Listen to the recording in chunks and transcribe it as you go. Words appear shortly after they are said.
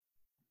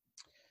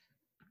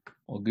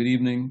Well, good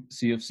evening,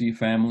 CFC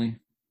family.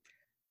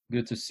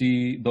 Good to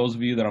see those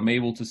of you that I'm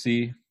able to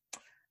see.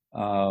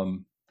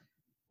 Want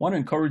to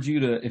encourage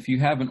you to, if you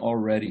haven't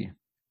already,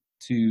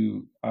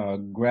 to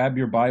grab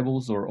your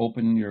Bibles or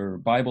open your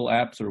Bible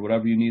apps or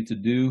whatever you need to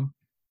do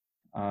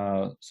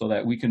so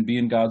that we can be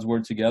in God's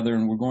Word together.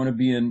 And we're going to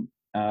be in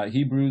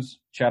Hebrews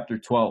chapter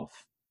 12.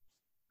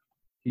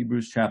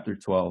 Hebrews chapter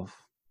 12.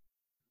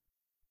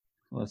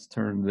 Let's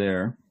turn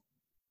there.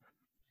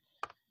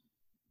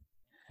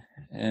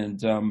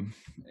 And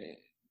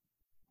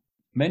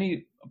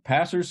many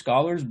pastors,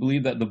 scholars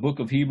believe that the book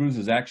of Hebrews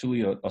is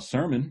actually a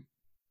sermon.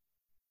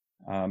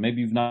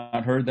 Maybe you've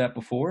not heard that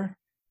before,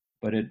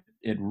 but it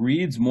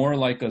reads more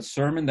like a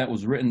sermon that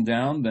was written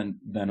down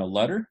than a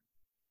letter.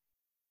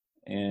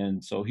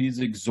 And so he's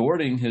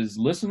exhorting his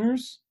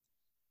listeners,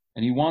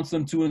 and he wants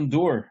them to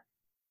endure.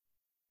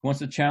 He wants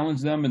to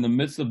challenge them in the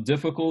midst of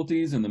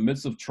difficulties, in the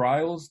midst of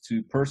trials,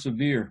 to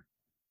persevere,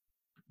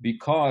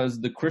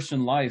 because the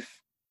Christian life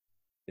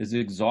is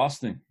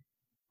exhausting.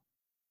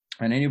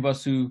 And any of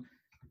us who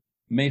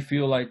may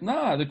feel like,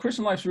 the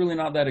Christian life's really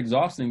not that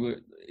exhausting,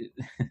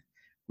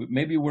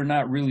 maybe we're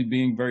not really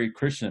being very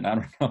Christian. I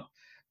don't know.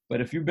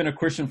 But if you've been a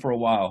Christian for a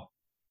while,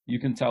 you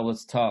can tell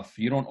it's tough.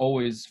 You don't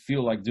always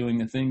feel like doing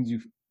the things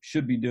you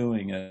should be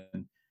doing.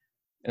 And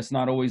it's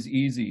not always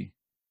easy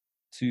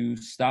to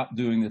stop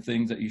doing the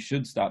things that you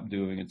should stop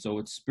doing. And so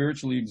it's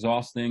spiritually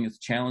exhausting. It's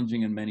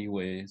challenging in many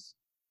ways.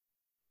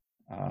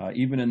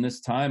 Even in this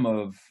time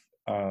of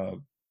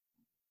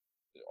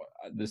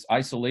this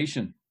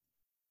isolation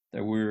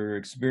that we're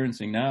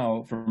experiencing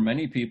now, for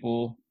many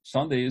people,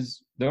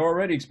 Sundays, they're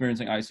already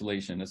experiencing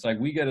isolation. It's like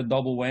we get a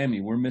double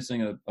whammy. We're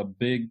missing a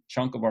big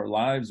chunk of our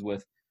lives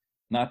with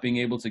not being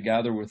able to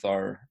gather with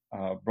our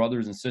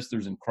brothers and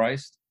sisters in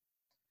Christ.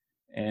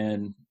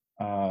 And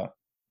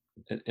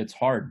it's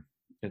hard.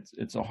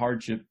 It's a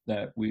hardship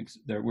that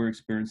we're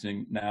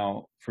experiencing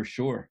now for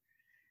sure.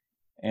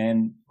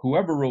 And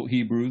whoever wrote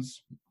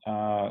Hebrews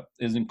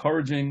is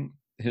encouraging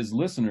his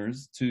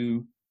listeners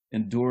to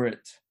endure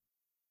it.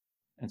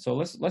 And so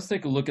let's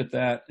take a look at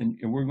that, and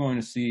we're going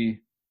to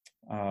see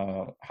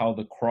how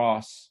the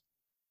cross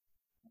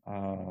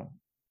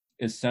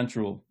is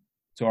central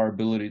to our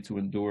ability to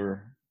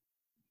endure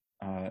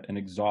an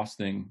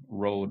exhausting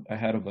road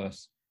ahead of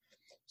us.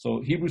 So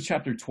Hebrews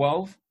chapter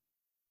 12,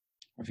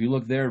 if you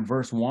look there in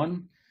verse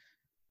 1,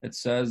 it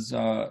says,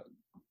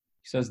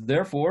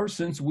 therefore,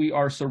 since we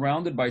are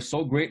surrounded by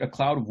so great a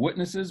cloud of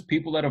witnesses,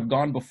 people that have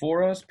gone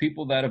before us,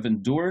 people that have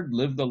endured,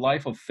 lived the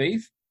life of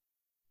faith,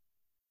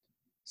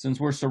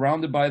 since we're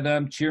surrounded by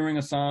them, cheering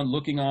us on,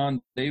 looking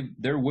on,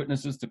 they're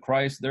witnesses to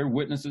Christ, they're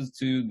witnesses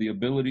to the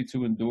ability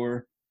to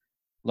endure.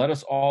 Let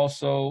us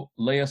also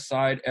lay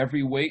aside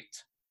every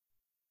weight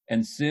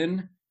and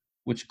sin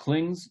which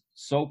clings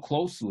so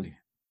closely,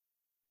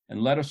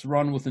 and let us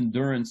run with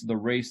endurance the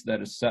race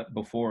that is set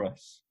before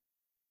us.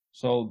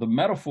 So the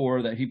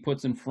metaphor that he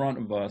puts in front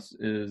of us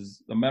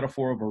is the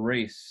metaphor of a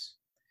race.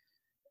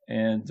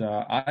 And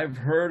I've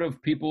heard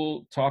of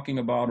people talking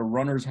about a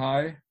runner's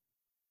high.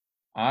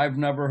 I've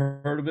never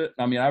heard of it.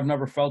 I mean, I've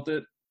never felt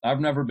it. I've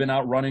never been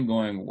out running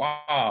going,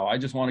 wow, I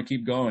just want to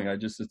keep going.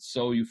 It's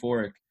so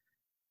euphoric.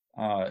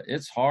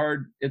 It's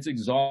hard. It's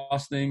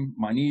exhausting.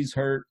 My knees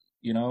hurt.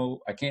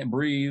 I can't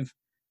breathe.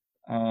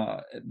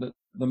 The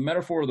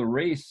metaphor of the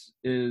race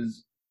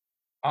is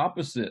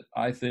opposite,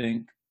 I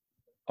think,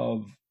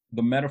 of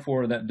the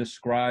metaphor that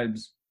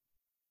describes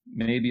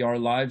maybe our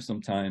lives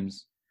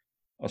sometimes.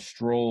 A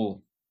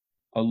stroll,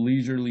 a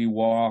leisurely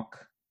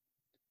walk,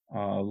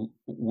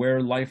 wear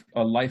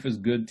a life is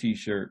good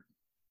t-shirt,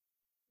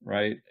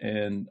 right?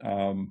 And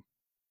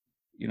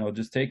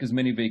just take as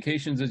many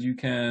vacations as you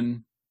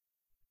can,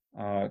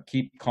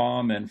 keep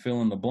calm and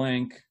fill in the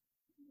blank,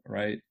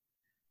 right?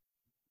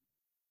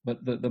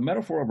 But the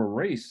metaphor of a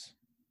race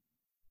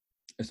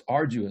is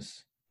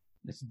arduous,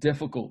 it's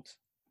difficult,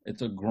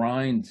 it's a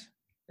grind,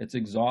 it's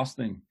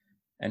exhausting.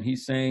 And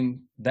he's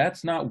saying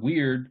that's not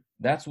weird,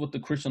 that's what the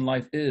Christian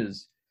life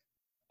is.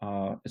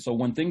 So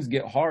when things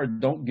get hard,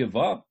 don't give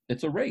up.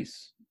 It's a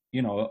race.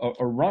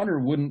 A runner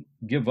wouldn't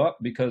give up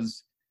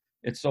because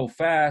it's so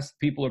fast.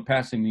 People are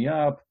passing me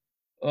up.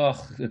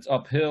 It's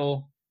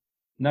uphill.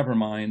 Never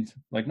mind.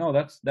 Like, no,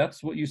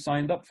 that's what you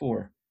signed up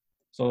for.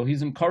 So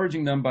he's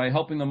encouraging them by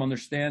helping them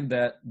understand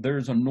that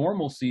there's a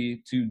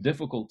normalcy to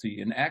difficulty.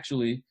 And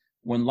actually,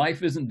 when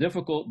life isn't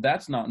difficult,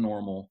 that's not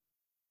normal,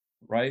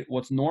 right?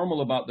 What's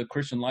normal about the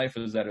Christian life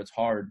is that it's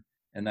hard,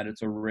 and that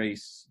it's a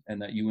race, and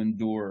that you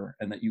endure,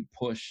 and that you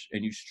push,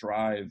 and you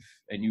strive,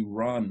 and you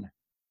run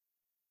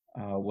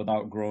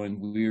without growing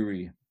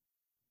weary.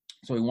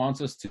 So he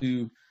wants us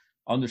to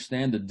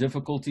understand the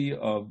difficulty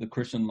of the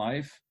Christian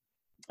life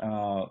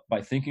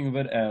by thinking of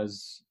it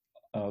as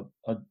a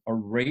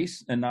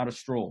race and not a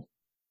stroll.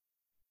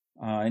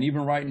 And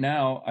even right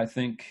now, I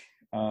think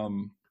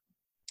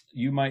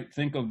you might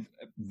think of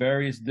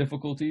various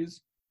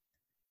difficulties,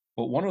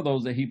 but one of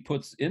those that he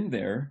puts in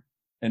there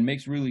and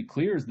makes really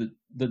clear is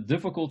the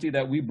difficulty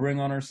that we bring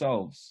on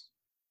ourselves,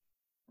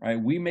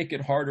 right? We make it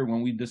harder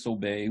when we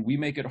disobey. We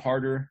make it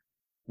harder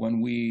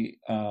when we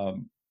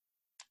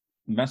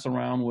mess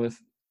around with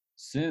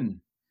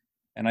sin.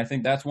 And I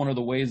think that's one of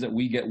the ways that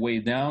we get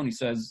weighed down. He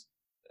says,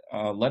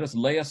 let us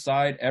lay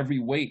aside every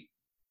weight.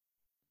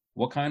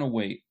 What kind of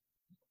weight?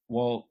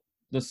 Well,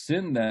 the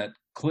sin that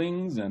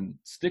clings and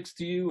sticks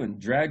to you and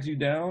drags you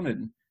down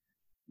and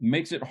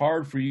makes it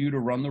hard for you to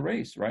run the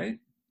race, right?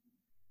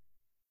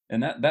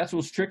 And that's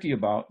what's tricky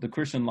about the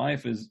Christian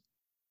life, is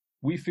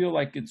we feel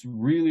like it's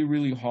really,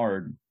 really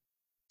hard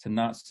to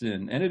not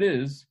sin. And it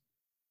is.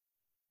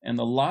 And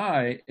the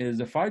lie is,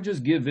 if I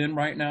just give in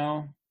right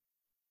now,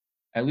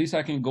 at least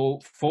I can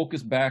go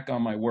focus back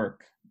on my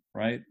work,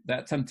 right?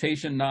 That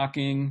temptation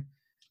knocking,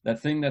 that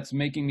thing that's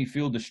making me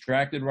feel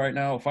distracted right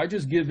now, if I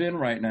just give in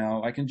right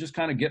now, I can just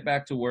kind of get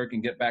back to work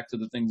and get back to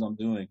the things I'm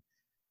doing.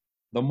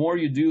 The more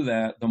you do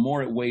that, the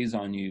more it weighs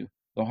on you,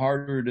 the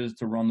harder it is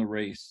to run the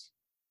race.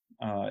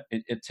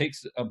 It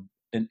takes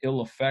an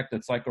ill effect.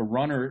 It's like a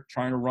runner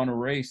trying to run a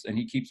race and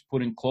he keeps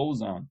putting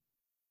clothes on.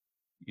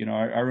 You know,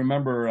 I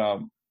remember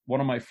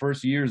one of my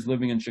first years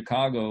living in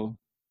Chicago,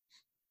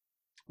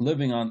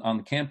 living on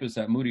the campus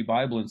at Moody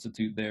Bible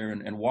Institute there,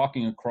 and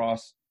walking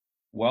across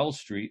Wells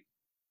Street.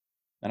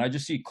 And I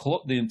just see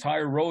the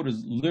entire road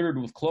is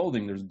littered with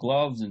clothing. There's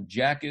gloves and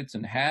jackets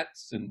and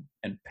hats and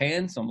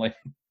pants. I'm like,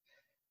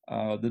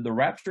 did the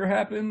rapture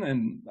happen?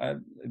 And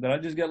did I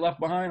just get left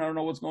behind? I don't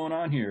know what's going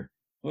on here.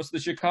 What's the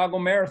Chicago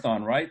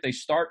Marathon, right? They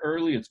start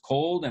early, it's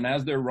cold, and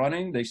as they're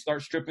running, they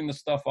start stripping the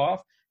stuff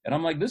off. And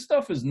I'm like, this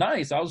stuff is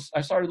nice. I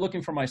started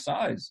looking for my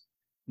size.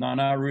 No,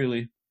 not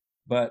really.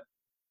 But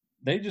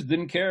they just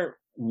didn't care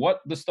what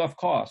the stuff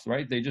cost,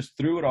 right? They just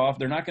threw it off.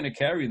 They're not going to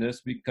carry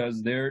this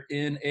because they're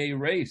in a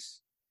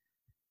race.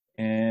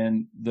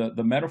 And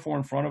the metaphor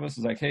in front of us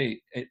is like, hey,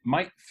 it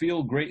might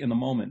feel great in the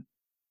moment.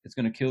 It's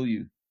going to kill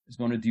you. It's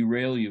going to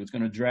derail you. It's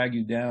going to drag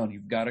you down.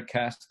 You've got to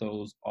cast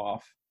those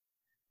off.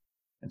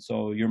 And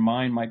so your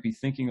mind might be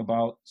thinking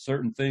about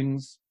certain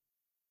things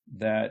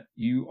that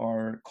you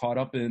are caught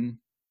up in,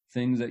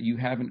 things that you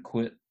haven't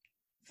quit,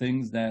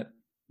 things that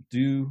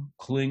do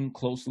cling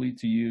closely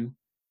to you,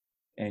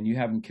 and you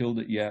haven't killed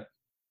it yet.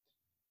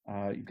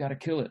 You've got to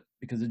kill it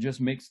because it just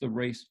makes the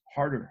race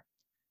harder.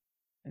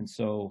 And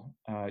so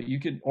you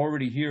can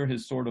already hear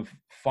his sort of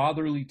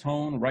fatherly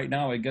tone right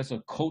now, I guess a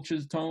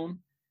coach's tone.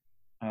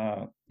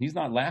 He's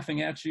not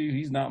laughing at you.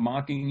 He's not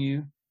mocking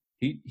you.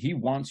 He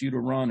wants you to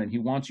run, and he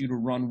wants you to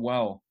run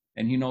well.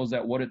 And he knows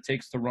that what it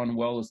takes to run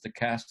well is to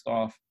cast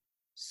off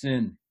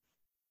sin.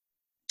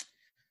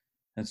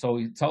 And so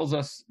he tells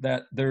us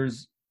that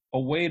there's a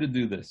way to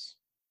do this,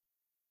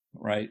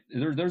 right?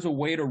 There's a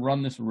way to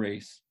run this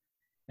race.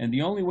 And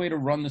the only way to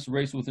run this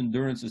race with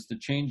endurance is to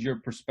change your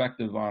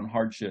perspective on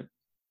hardship.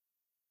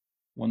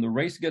 When the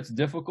race gets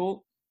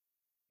difficult,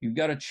 you've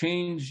got to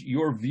change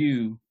your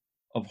view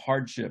of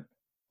hardship.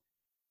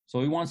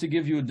 So he wants to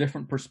give you a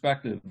different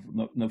perspective.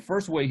 The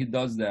first way he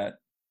does that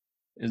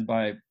is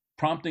by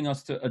prompting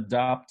us to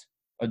adopt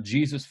a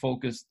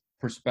Jesus-focused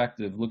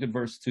perspective. Look at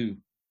verse 2.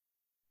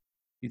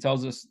 He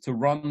tells us to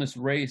run this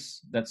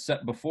race that's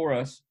set before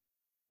us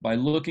by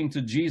looking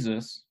to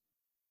Jesus.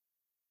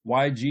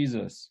 Why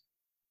Jesus?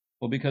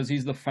 Well, because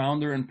he's the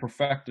founder and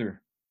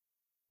perfecter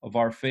of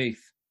our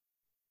faith,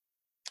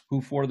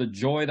 who for the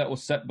joy that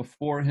was set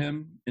before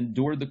him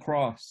endured the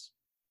cross,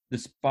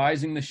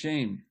 despising the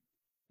shame,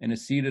 and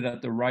is seated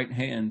at the right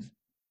hand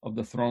of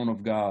the throne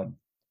of God.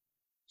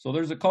 So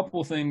there's a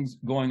couple things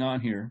going on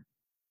here.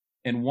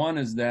 And one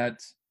is that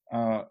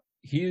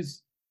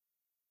he's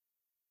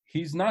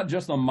not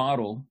just a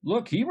model.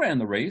 Look, he ran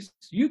the race.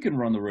 You can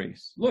run the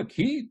race. Look,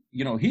 he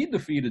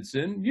defeated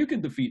sin. You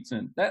can defeat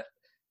sin.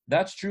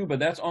 That's true, but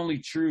that's only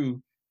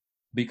true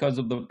because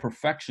of the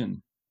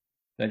perfection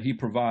that he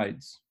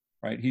provides,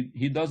 right?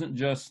 He doesn't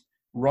just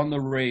run the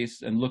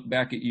race and look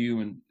back at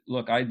you and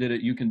look, I did it,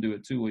 you can do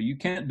it too. Well, you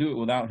can't do it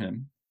without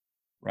him,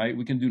 right?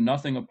 We can do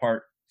nothing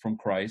apart from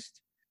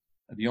Christ.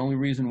 The only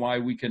reason why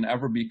we can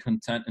ever be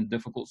content in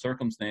difficult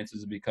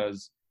circumstances is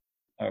because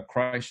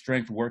Christ's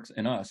strength works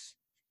in us,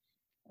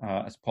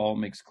 as Paul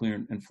makes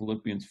clear in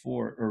Philippians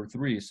 4 or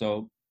 3.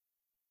 So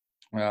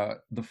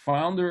the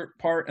founder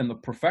part and the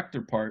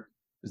perfecter part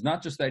is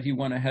not just that he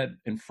went ahead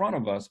in front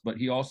of us, but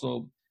he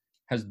also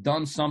has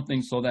done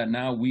something so that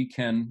now we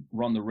can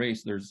run the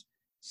race. There's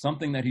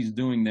something that he's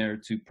doing there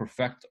to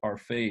perfect our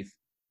faith.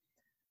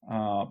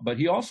 But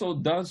he also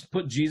does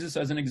put Jesus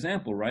as an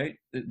example, right?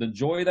 The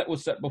joy that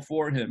was set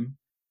before him.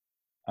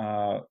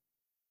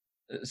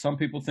 Some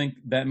people think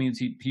that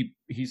means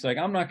he's like,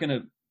 I'm not going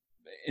to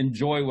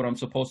enjoy what I'm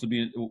supposed to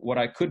be, what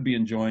I could be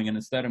enjoying, and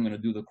instead I'm going to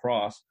do the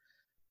cross.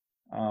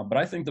 But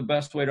I think the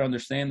best way to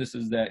understand this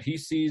is that he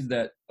sees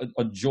that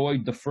a joy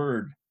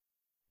deferred,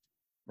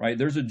 right?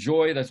 There's a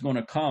joy that's going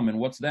to come, and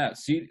what's that?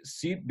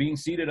 Being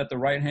seated at the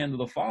right hand of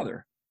the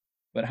Father.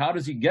 But how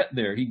does he get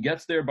there? He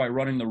gets there by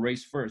running the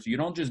race first. You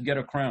don't just get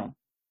a crown,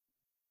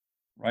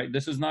 right?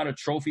 This is not a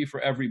trophy for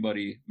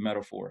everybody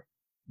metaphor.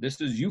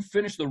 This is, you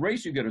finish the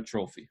race, you get a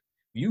trophy.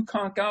 You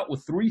conk out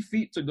with 3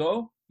 feet to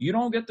go, you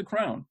don't get the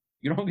crown.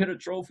 You don't get a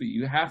trophy.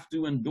 You have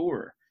to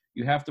endure.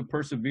 You have to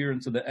persevere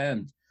into the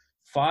end.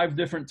 5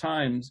 different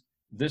times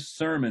this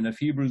sermon, if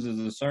Hebrews is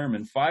a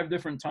sermon, 5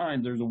 different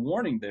times there's a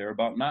warning there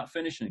about not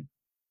finishing,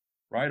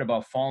 right?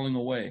 About falling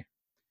away.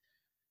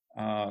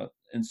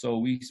 And so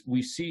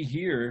we see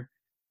here,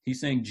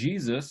 he's saying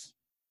Jesus,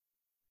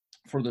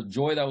 for the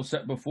joy that was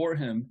set before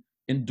him,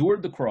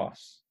 endured the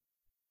cross,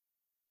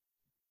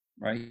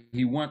 right?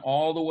 He went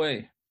all the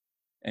way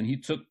and he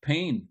took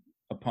pain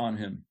upon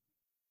him.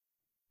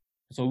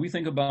 So we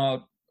think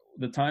about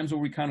the times where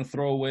we kind of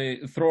throw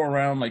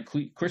around like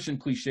Christian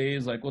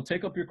cliches, like, well,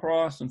 take up your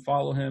cross and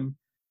follow him.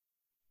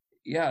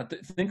 Yeah,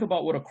 think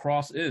about what a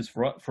cross is.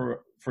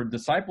 For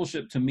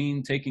discipleship to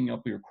mean taking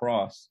up your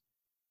cross,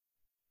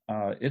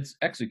 it's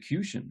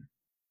execution.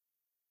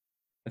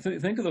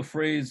 Think of the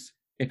phrase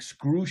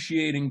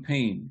excruciating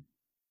pain,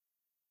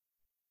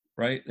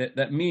 right?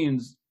 That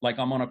means like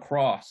I'm on a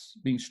cross,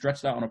 being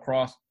stretched out on a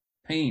cross,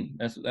 pain.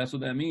 That's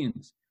what that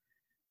means.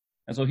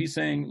 And so he's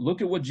saying,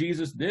 look at what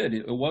Jesus did.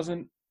 It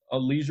wasn't a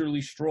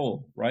leisurely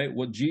stroll, right?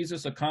 What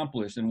Jesus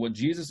accomplished and what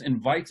Jesus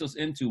invites us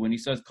into when he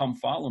says, come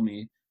follow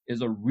me,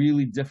 is a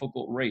really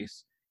difficult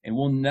race. And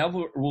we'll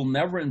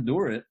never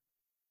endure it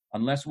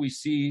unless we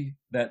see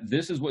that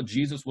this is what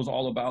Jesus was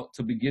all about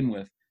to begin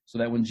with. So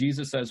that when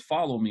Jesus says,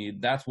 follow me,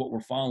 that's what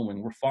we're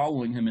following. We're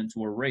following him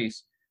into a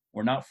race.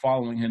 We're not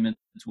following him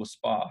into a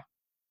spa,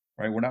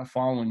 right? We're not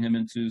following him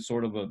into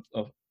sort of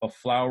a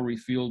flowery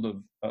field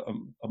of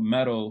a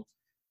meadow,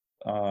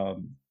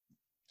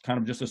 kind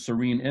of just a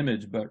serene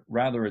image, but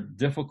rather a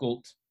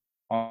difficult,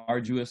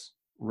 arduous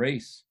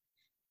race.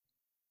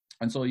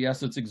 And so,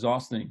 yes, it's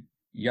exhausting.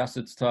 Yes,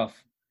 it's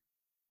tough.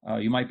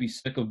 You might be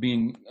sick of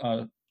being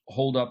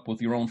holed up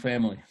with your own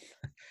family.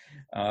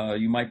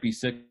 You might be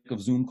sick of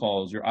Zoom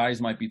calls. Your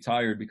eyes might be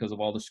tired because of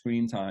all the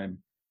screen time.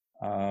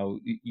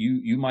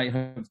 You might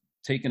have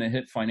taken a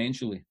hit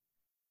financially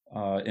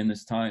in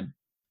this time.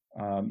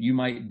 You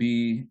might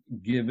be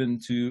given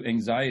to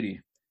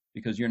anxiety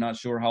because you're not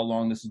sure how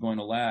long this is going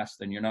to last,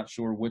 and you're not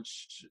sure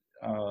which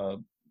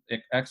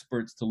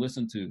experts to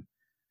listen to.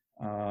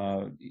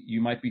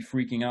 You might be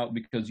freaking out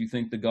because you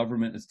think the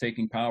government is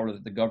taking power,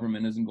 that the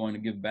government isn't going to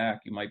give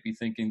back. You might be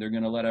thinking they're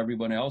going to let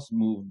everyone else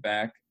move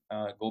back,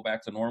 go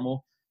back to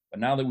normal. But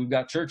now that we've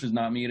got churches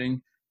not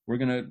meeting, we're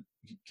going to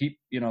keep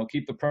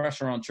the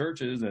pressure on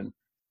churches. And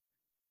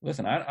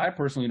listen, I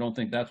personally don't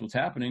think that's what's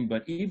happening.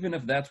 But even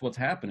if that's what's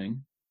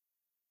happening,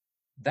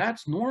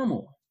 that's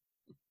normal.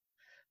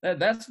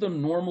 That's the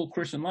normal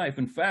Christian life.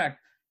 In fact,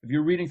 if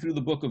you're reading through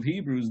the book of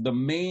Hebrews, the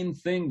main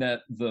thing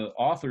that the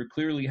author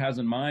clearly has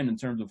in mind in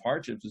terms of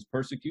hardships is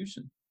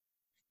persecution.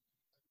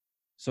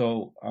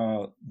 So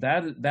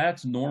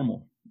that's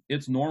normal.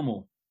 It's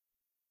normal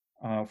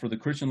for the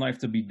Christian life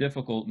to be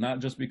difficult, not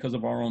just because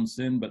of our own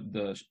sin, but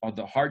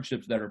the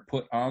hardships that are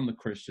put on the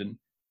Christian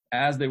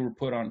as they were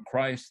put on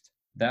Christ.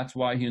 That's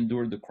why he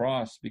endured the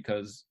cross,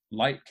 because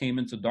light came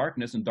into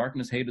darkness and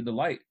darkness hated the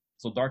light.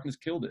 So darkness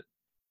killed it,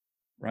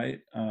 right?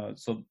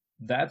 So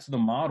that's the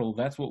model.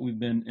 That's what we've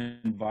been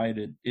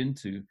invited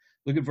into.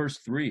 Look at verse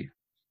 3.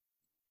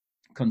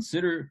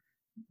 Consider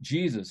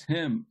Jesus,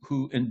 him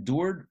who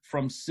endured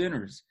from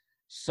sinners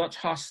such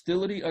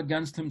hostility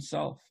against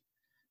himself,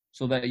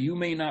 so that you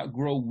may not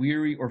grow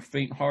weary or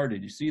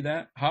faint-hearted. You see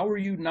that? How are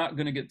you not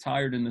going to get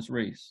tired in this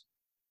race?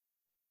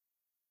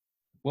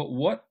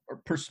 What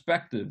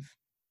perspective?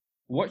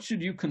 What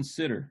should you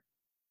consider,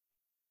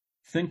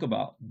 think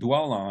about,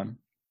 dwell on,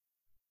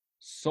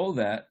 so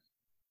that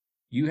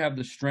you have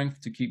the strength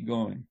to keep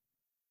going?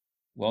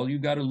 Well, you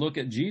got to look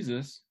at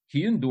Jesus.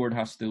 He endured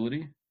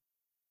hostility,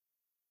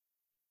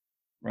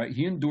 right?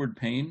 He endured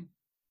pain.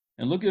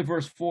 And look at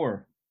verse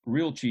 4,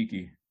 real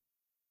cheeky.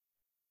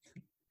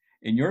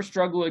 In your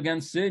struggle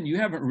against sin, you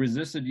haven't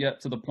resisted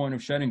yet to the point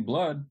of shedding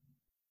blood.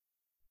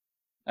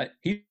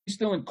 He's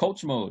still in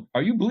coach mode.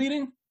 Are you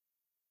bleeding?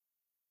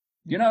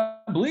 You're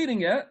not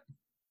bleeding yet,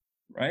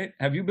 right?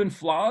 Have you been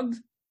flogged?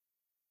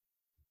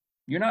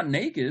 You're not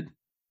naked.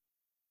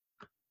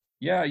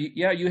 Yeah,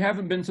 you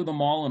haven't been to the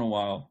mall in a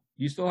while.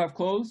 You still have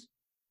clothes?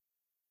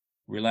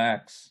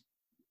 Relax,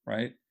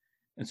 right?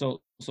 And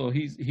so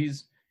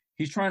he's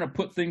trying to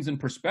put things in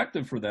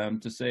perspective for them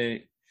to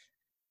say,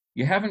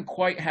 you haven't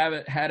quite had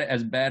it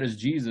as bad as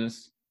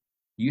Jesus.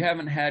 You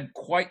haven't had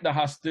quite the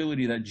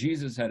hostility that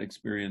Jesus had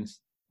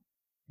experienced.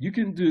 You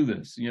can do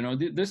this.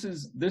 This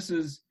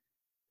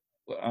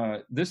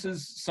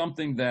is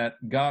something that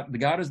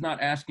God is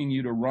not asking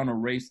you to run a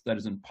race that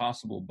is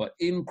impossible, but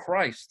in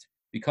Christ,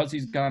 because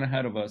he's gone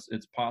ahead of us,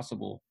 it's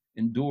possible.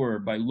 Endure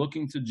by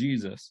looking to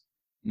Jesus,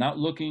 not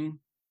looking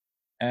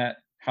at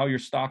how your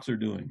stocks are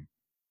doing,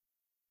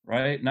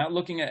 right? Not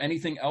looking at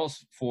anything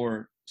else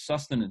for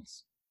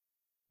sustenance,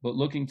 but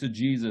looking to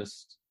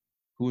Jesus,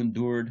 who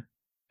endured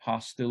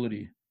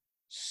hostility,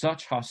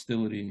 such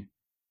hostility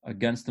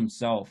against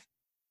himself.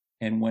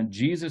 And when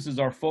Jesus is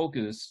our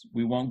focus,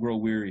 we won't grow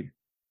weary.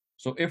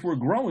 So if we're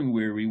growing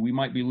weary, we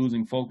might be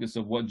losing focus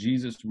of what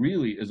Jesus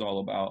really is all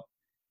about.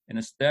 And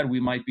instead,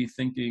 we might be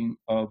thinking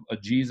of a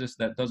Jesus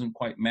that doesn't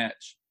quite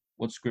match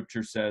what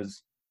Scripture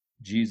says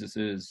Jesus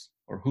is,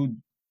 or who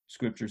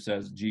Scripture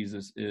says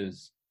Jesus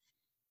is.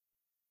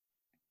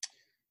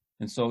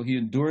 And so he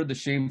endured the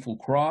shameful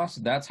cross.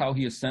 That's how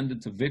he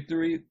ascended to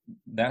victory.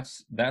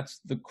 That's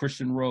the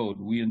Christian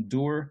road. We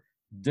endure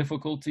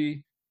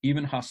difficulty,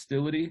 even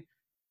hostility,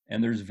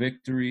 and there's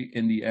victory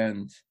in the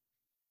end.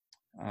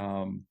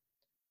 And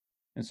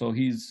so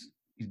he's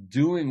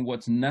doing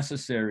what's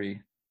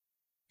necessary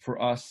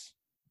for us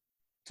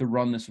to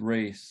run this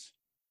race.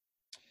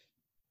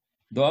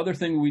 The other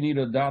thing we need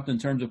to adopt in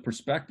terms of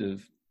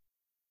perspective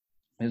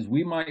is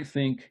we might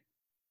think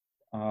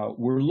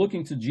we're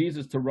looking to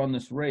Jesus to run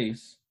this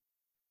race,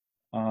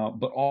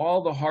 but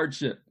all the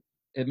hardship,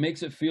 it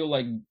makes it feel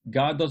like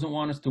God doesn't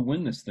want us to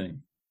win this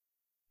thing.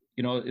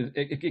 You know,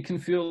 it can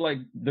feel like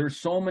there's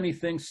so many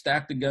things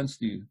stacked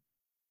against you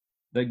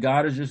that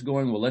God is just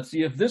going, well, let's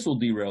see if this will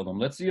derail them.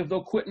 Let's see if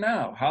they'll quit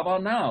now. How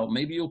about now?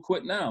 Maybe you'll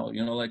quit now.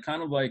 You know, like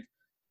kind of like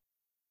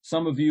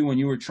some of you when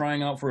you were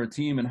trying out for a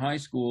team in high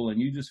school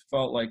and you just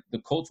felt like the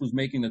coach was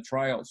making the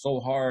tryout so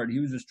hard. He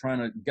was just trying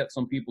to get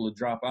some people to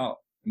drop out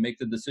and make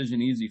the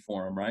decision easy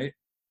for him, right?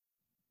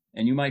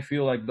 And you might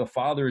feel like the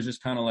Father is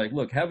just kind of like,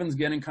 look, heaven's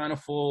getting kind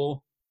of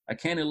full. I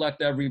can't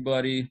elect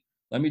everybody.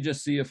 Let me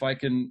just see if I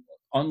can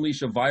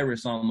unleash a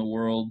virus on the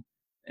world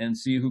and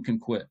see who can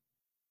quit.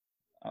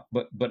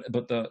 But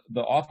the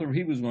author of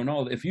Hebrews will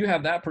know, if you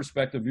have that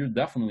perspective, you're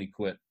definitely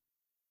quit.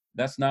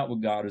 That's not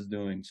what God is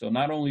doing. So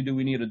not only do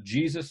we need a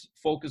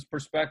Jesus-focused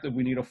perspective,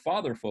 we need a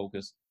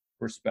Father-focused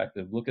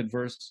perspective. Look at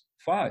verse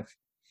 5.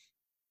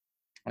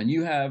 And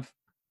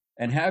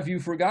have you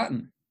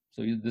forgotten?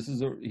 So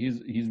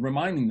he's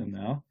reminding them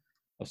now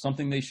of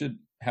something they should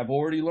have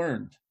already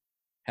learned.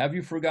 Have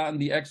you forgotten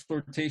the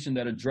exhortation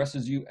that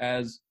addresses you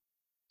as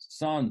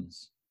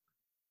sons?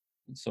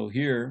 And so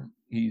here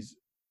he's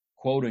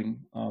quoting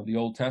the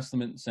Old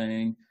Testament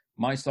saying,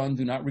 my son,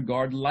 do not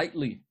regard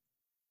lightly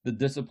the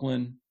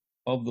discipline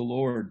of the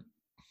Lord.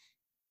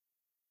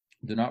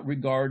 Do not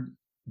regard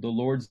the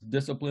Lord's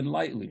discipline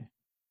lightly,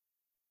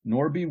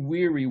 nor be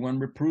weary when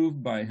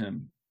reproved by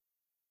him.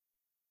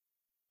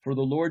 For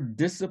the Lord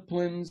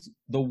disciplines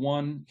the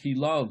one he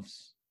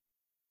loves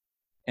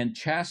and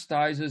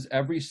chastises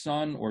every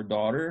son or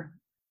daughter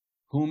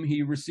whom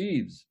he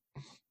receives.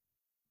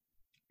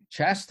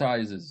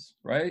 Chastises,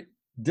 right?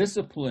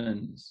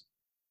 Disciplines,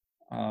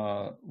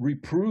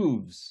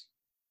 reproves.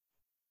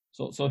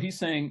 So he's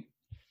saying,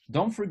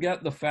 don't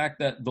forget the fact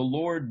that the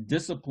Lord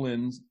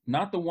disciplines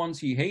not the ones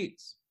he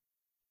hates.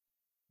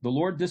 The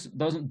Lord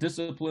doesn't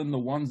discipline the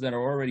ones that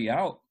are already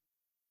out.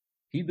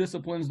 He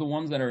disciplines the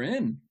ones that are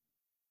in.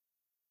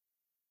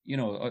 You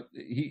know,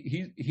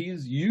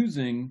 he's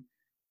using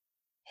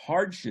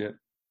hardship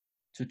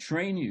to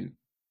train you,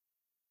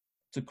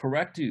 to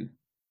correct you,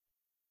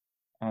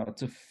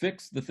 to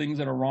fix the things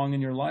that are wrong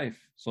in your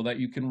life so that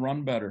you can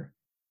run better.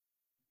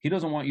 He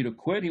doesn't want you to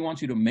quit. He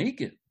wants you to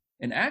make it.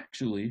 And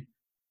actually,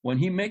 when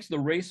he makes the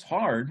race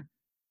hard,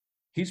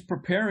 he's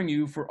preparing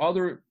you for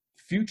other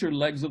future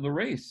legs of the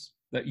race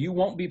that you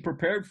won't be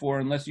prepared for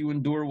unless you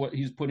endure what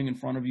he's putting in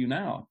front of you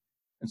now.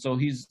 And so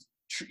he's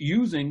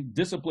using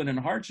discipline and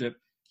hardship.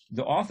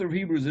 The author of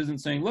Hebrews isn't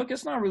saying, look,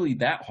 it's not really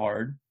that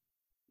hard.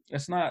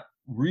 It's not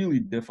really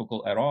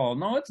difficult at all.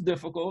 No, it's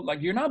difficult. Like,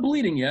 you're not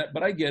bleeding yet,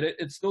 but I get it.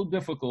 It's still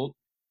difficult.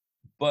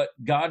 But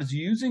God is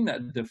using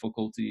that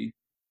difficulty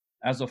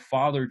as a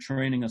father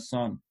training a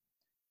son.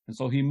 And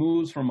so he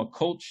moves from a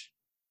coach,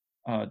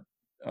 kind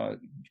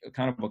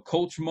of a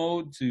coach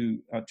mode to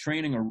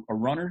training a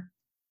runner,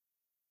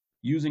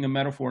 using a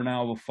metaphor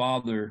now of a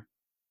father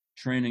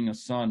training a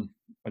son,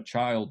 a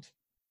child,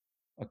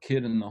 a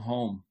kid in the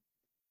home.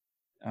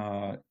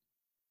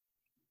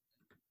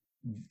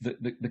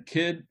 The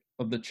kid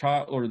of the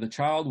child, or the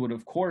child, would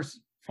of course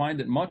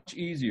find it much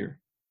easier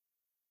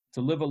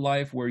to live a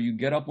life where you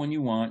get up when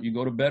you want, you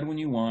go to bed when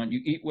you want,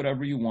 you eat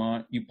whatever you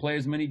want, you play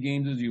as many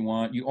games as you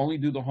want, you only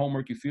do the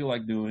homework you feel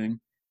like doing.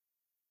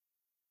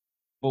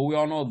 But we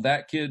all know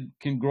that kid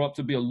can grow up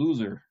to be a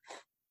loser,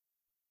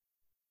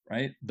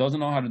 right? Doesn't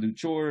know how to do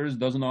chores,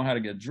 doesn't know how to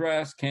get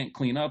dressed, can't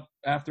clean up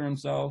after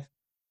himself.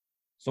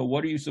 So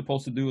what are you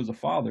supposed to do as a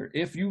father?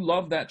 If you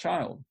love that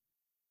child,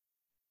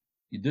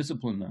 you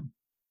discipline them.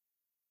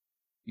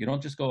 You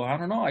don't just go, I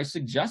don't know, I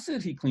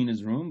suggested he clean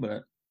his room,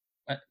 but,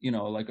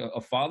 like a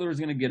father is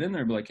going to get in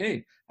there and be like,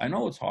 hey, I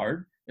know it's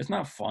hard. It's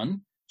not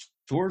fun.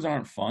 Chores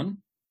aren't fun.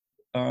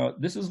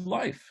 This is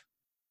life.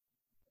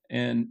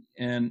 And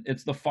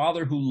it's the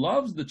father who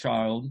loves the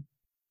child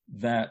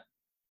that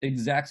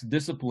exacts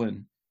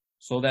discipline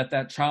so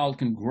that child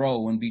can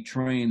grow and be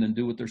trained and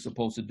do what they're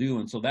supposed to do.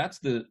 And so that's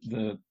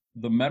the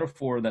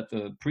metaphor that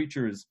the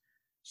preacher is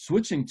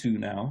switching to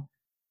now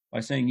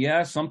by saying,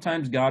 yeah,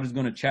 sometimes God is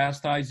going to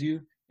chastise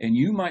you, and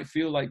you might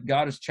feel like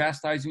God is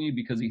chastising you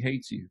because he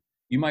hates you.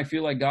 You might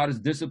feel like God is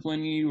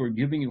disciplining you or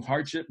giving you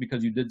hardship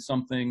because you did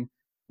something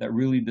that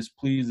really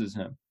displeases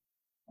him.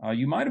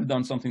 You might have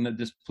done something that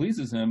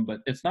displeases him, but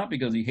it's not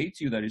because he hates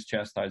you that he's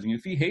chastising you.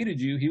 If he hated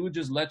you, he would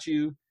just let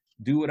you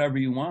do whatever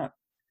you want.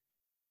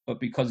 But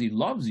because he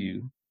loves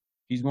you,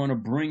 he's going to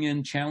bring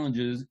in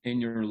challenges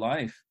in your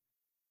life.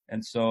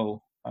 And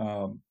so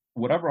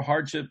whatever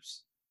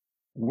hardships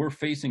we're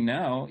facing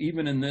now,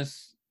 even in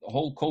this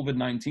whole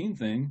COVID-19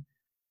 thing,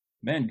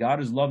 man, God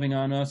is loving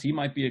on us. He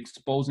might be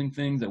exposing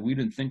things that we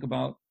didn't think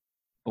about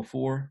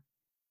before,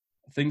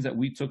 things that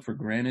we took for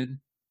granted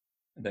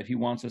that he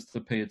wants us to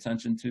pay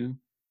attention to.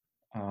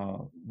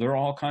 There are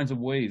all kinds of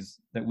ways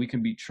that we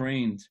can be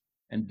trained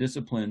and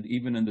disciplined,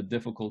 even in the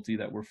difficulty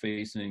that we're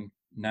facing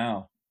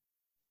now.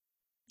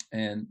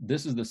 And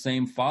this is the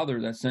same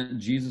Father that sent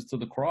Jesus to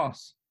the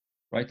cross,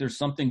 right? There's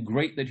something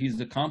great that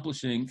he's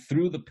accomplishing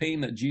through the pain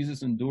that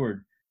Jesus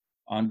endured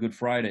on Good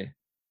Friday.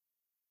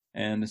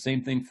 And the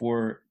same thing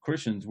for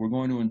Christians. We're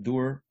going to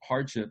endure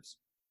hardships,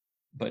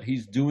 but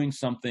he's doing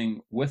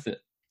something with it.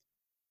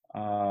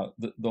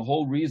 The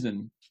whole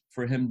reason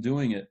for him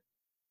doing it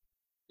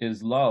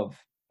is love.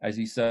 As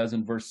he says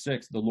in verse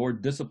 6, the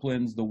Lord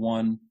disciplines the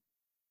one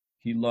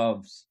he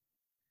loves.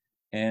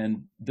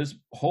 And this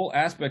whole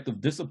aspect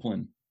of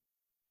discipline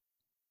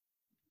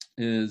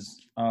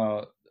is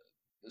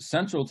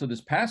central to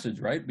this passage,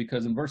 right?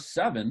 Because in verse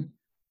 7,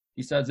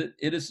 he says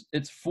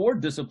it's for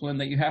discipline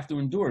that you have to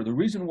endure. The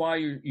reason why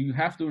you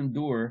have to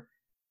endure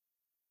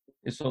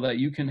is so that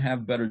you can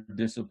have better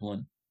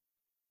discipline.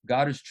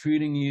 God is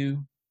treating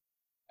you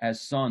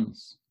as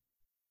sons,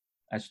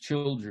 as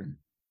children.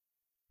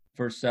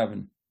 Verse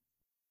 7,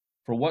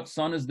 for what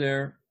son is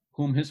there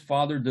whom his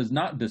father does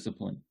not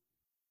discipline?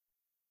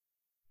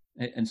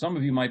 And some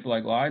of you might be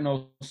like, well, I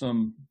know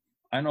some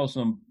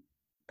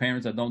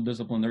parents that don't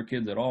discipline their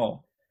kids at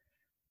all.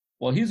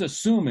 Well, he's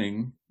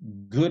assuming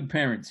good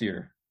parents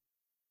here.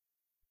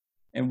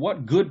 And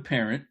what good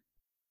parent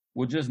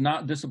would just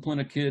not discipline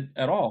a kid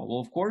at all? Well,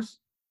 of course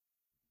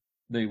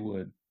they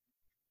would.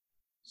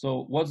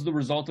 So what's the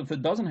result if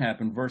it doesn't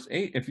happen? Verse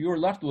 8, if you are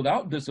left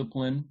without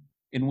discipline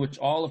in which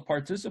all have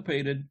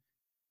participated,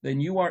 then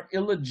you are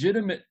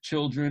illegitimate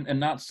children and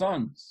not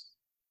sons.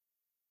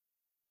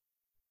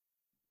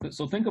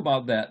 So think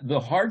about that. The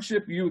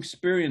hardship you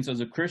experience as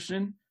a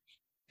Christian,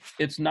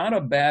 it's not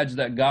a badge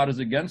that God is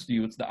against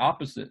you. It's the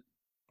opposite.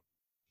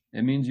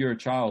 It means you're a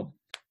child.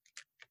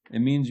 It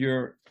means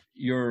you're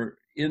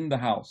in the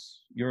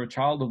house. You're a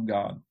child of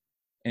God.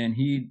 And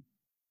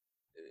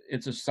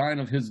it's a sign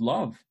of his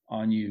love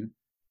on you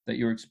that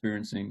you're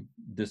experiencing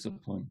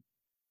discipline.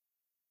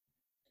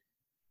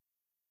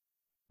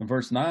 In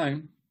verse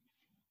 9,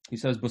 he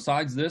says,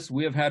 besides this,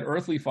 we have had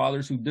earthly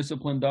fathers who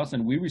disciplined us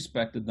and we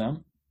respected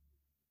them.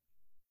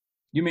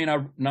 You may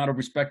not have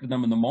respected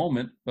them in the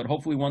moment, but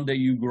hopefully one day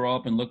you grow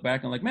up and look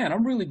back and like, man,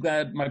 I'm really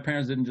glad my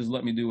parents didn't just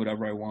let me do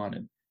whatever I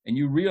wanted. And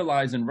you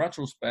realize in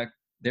retrospect,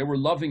 they were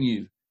loving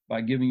you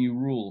by giving you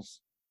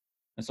rules.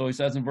 And so he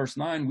says in verse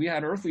 9, we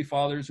had earthly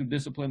fathers who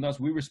disciplined us.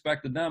 We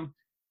respected them.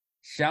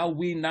 Shall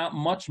we not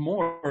much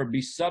more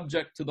be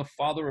subject to the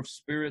Father of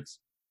spirits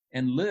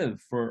and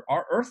live? For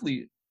our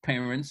earthly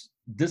parents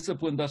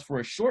disciplined us for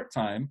a short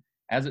time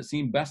as it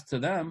seemed best to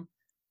them.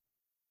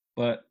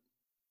 But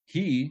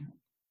he,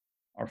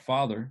 our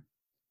Father,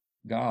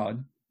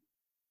 God,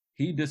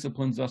 he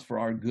disciplines us for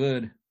our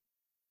good,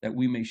 that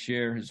we may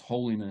share his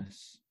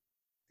holiness.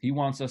 He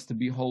wants us to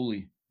be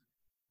holy.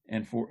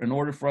 And in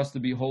order for us to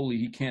be holy,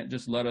 he can't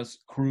just let us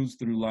cruise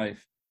through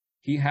life.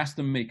 He has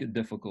to make it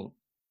difficult.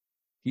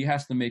 He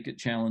has to make it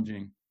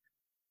challenging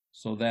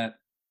so that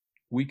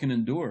we can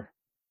endure,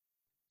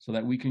 so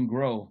that we can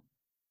grow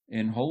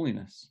in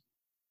holiness.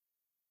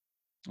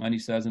 And he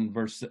says in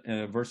verse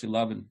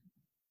 11,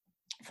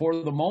 for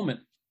the moment,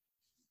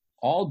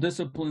 all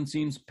discipline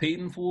seems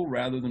painful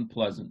rather than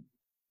pleasant.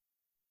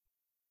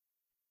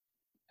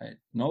 Right?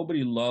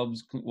 Nobody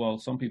loves, well,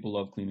 some people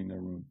love cleaning their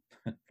room.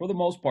 For the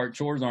most part,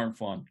 chores aren't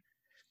fun.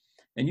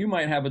 And you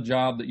might have a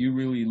job that you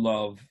really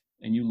love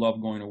and you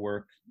love going to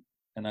work,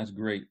 and that's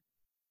great.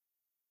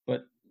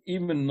 But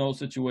even in those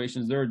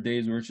situations, there are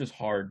days where it's just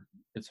hard.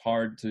 It's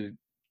hard to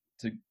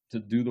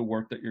do the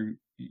work that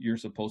you're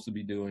supposed to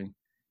be doing.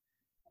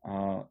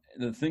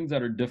 The things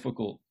that are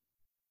difficult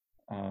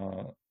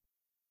are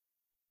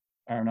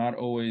not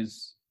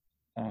always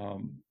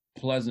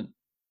pleasant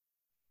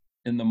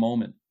in the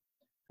moment.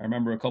 I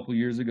remember a couple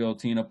years ago,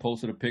 Tina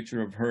posted a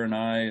picture of her and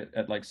I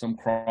at like some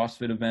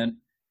CrossFit event,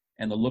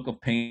 and the look of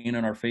pain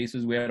on our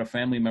faces. We had a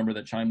family member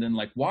that chimed in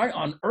like, why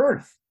on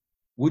earth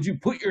would you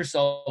put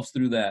yourselves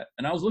through that?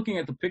 And I was looking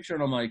at the picture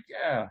and I'm like,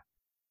 yeah,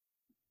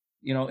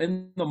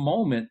 in the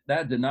moment,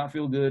 that did not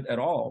feel good at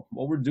all.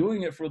 Well, we're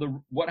doing it for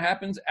what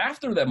happens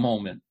after that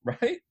moment,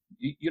 right?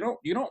 You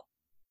don't,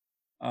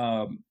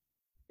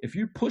 if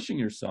you're pushing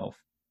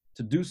yourself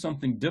to do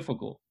something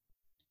difficult,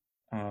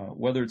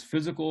 whether it's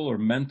physical or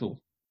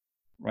mental,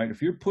 right?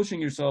 If you're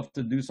pushing yourself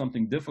to do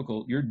something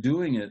difficult, you're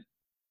doing it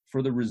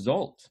for the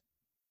result.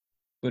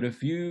 But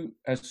if you,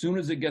 as soon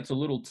as it gets a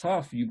little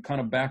tough, you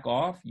kind of back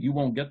off, you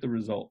won't get the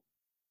result,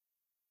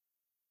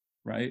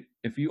 right?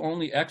 If you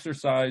only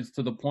exercise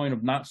to the point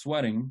of not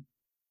sweating,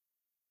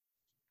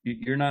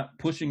 you're not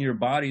pushing your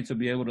body to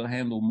be able to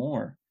handle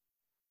more.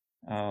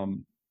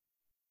 And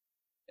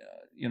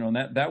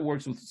that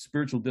works with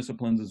spiritual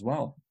disciplines as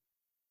well.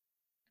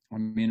 I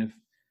mean,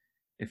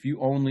 if you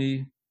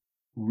only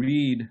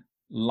read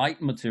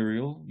light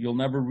material, you'll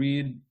never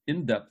read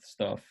in-depth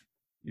stuff.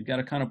 You got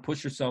to kind of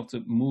push yourself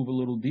to move a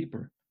little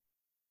deeper.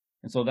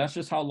 And so that's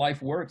just how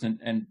life works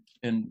and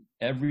in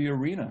every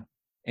arena.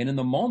 And in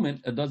the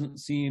moment, it doesn't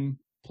seem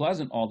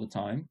pleasant all the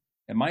time.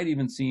 It might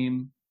even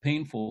seem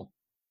painful.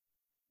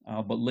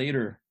 But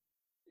later,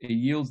 it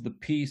yields the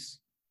peace,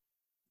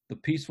 the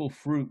peaceful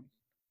fruit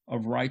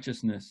of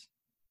righteousness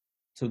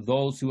to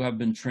those who have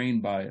been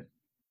trained by it.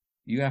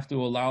 You have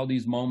to allow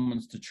these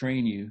moments to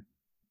train you.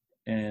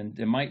 And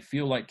it might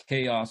feel like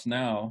chaos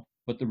now,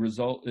 but the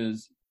result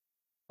is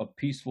a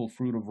peaceful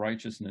fruit of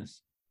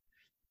righteousness.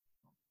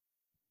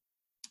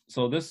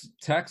 So this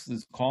text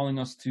is calling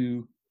us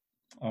to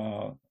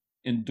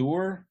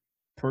endure,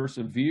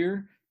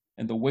 persevere,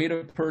 and the way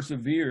to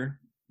persevere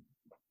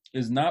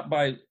is not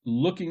by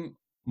looking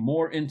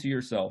more into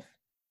yourself.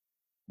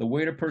 The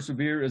way to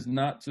persevere is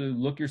not to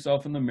look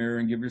yourself in the mirror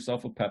and give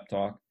yourself a pep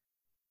talk.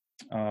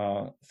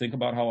 Think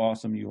about how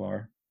awesome you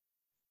are.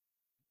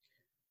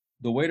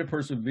 The way to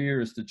persevere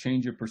is to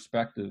change your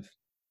perspective,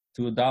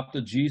 to adopt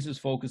a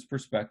Jesus-focused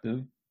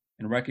perspective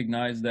and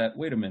recognize that,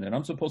 wait a minute,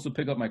 I'm supposed to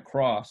pick up my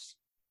cross.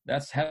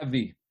 That's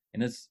heavy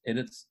and it's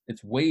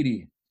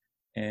weighty,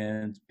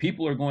 and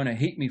people are going to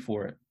hate me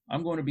for it.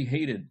 I'm going to be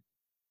hated.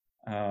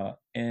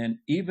 And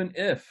even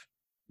if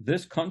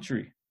this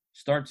country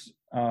starts,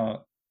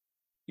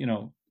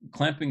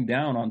 clamping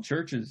down on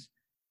churches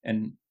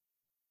and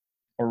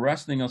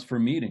arresting us for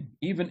meeting,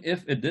 even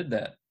if it did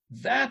that,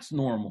 that's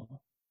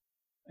normal.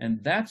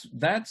 And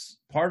that's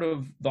part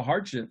of the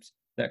hardships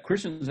that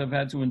Christians have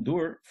had to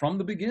endure from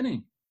the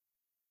beginning.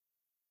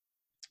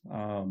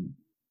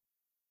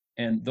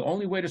 And the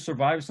only way to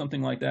survive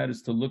something like that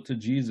is to look to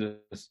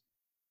Jesus,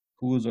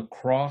 who is a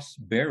cross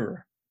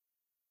bearer,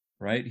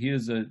 right? He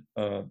is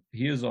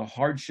a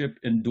hardship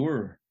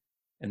endurer,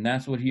 and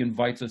that's what he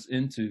invites us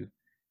into.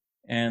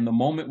 And the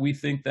moment we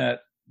think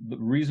that the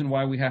reason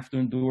why we have to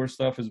endure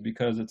stuff is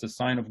because it's a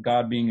sign of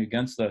God being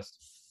against us,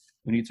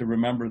 we need to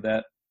remember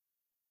that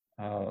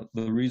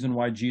the reason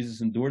why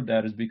Jesus endured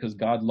that is because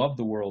God loved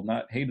the world,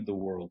 not hated the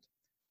world.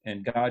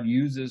 And God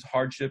uses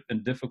hardship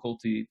and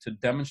difficulty to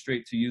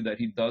demonstrate to you that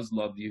he does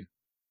love you,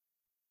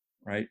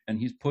 right? And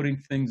he's putting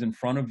things in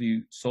front of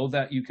you so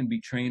that you can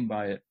be trained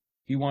by it.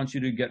 He wants you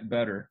to get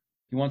better.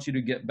 He wants you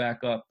to get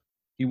back up.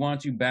 He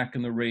wants you back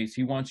in the race.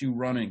 He wants you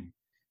running.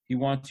 He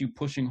wants you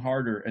pushing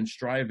harder and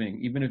striving,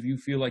 even if you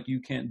feel like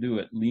you can't do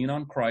it. Lean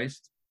on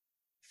Christ.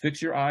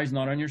 Fix your eyes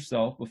not on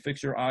yourself, but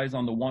fix your eyes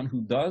on the one who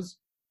does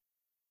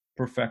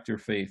perfect your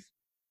faith.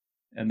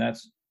 And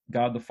that's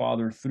God the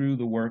Father through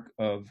the work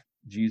of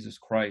Jesus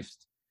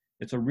Christ.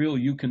 It's a real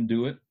you can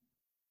do it,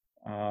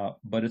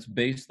 but it's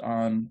based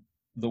on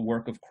the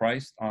work of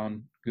Christ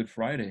on Good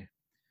Friday.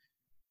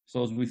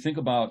 So as we think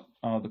about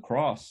the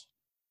cross,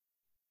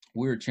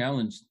 we're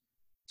challenged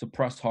to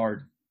press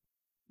hard,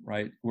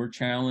 right? We're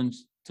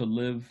challenged to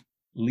live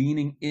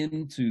leaning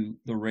into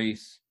the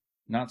race,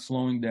 not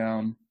slowing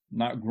down,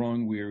 not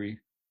growing weary.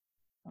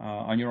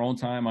 On your own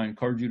time, I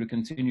encourage you to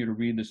continue to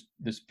read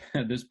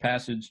this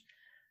passage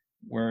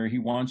where he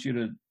wants you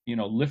to,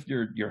 lift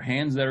your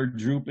hands that are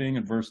drooping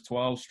in verse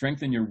 12,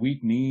 strengthen your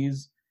weak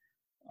knees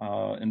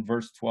in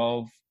verse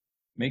 12,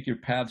 make your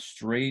path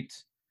straight,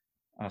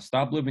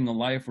 stop living a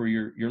life where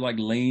you're like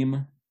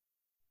lame,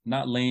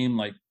 not lame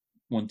like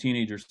when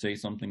teenagers say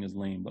something is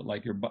lame, but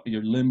like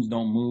your limbs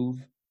don't move,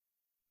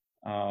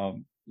 or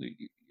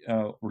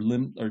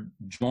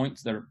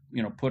joints that are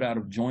put out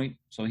of joint.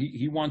 So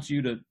he wants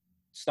you to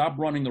stop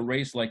running the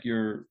race like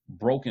you're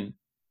broken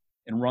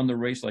and run the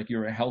race like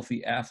you're a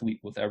healthy athlete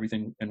with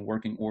everything in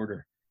working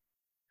order.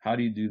 How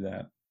do you do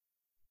that?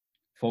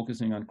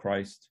 Focusing on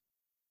Christ,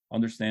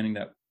 understanding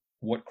that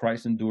what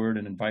Christ endured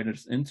and invited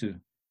us into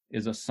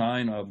is a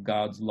sign of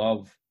God's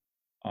love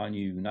on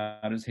you,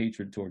 not his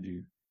hatred toward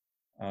you.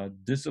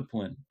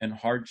 Discipline and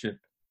hardship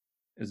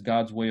is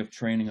God's way of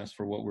training us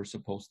for what we're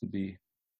supposed to be.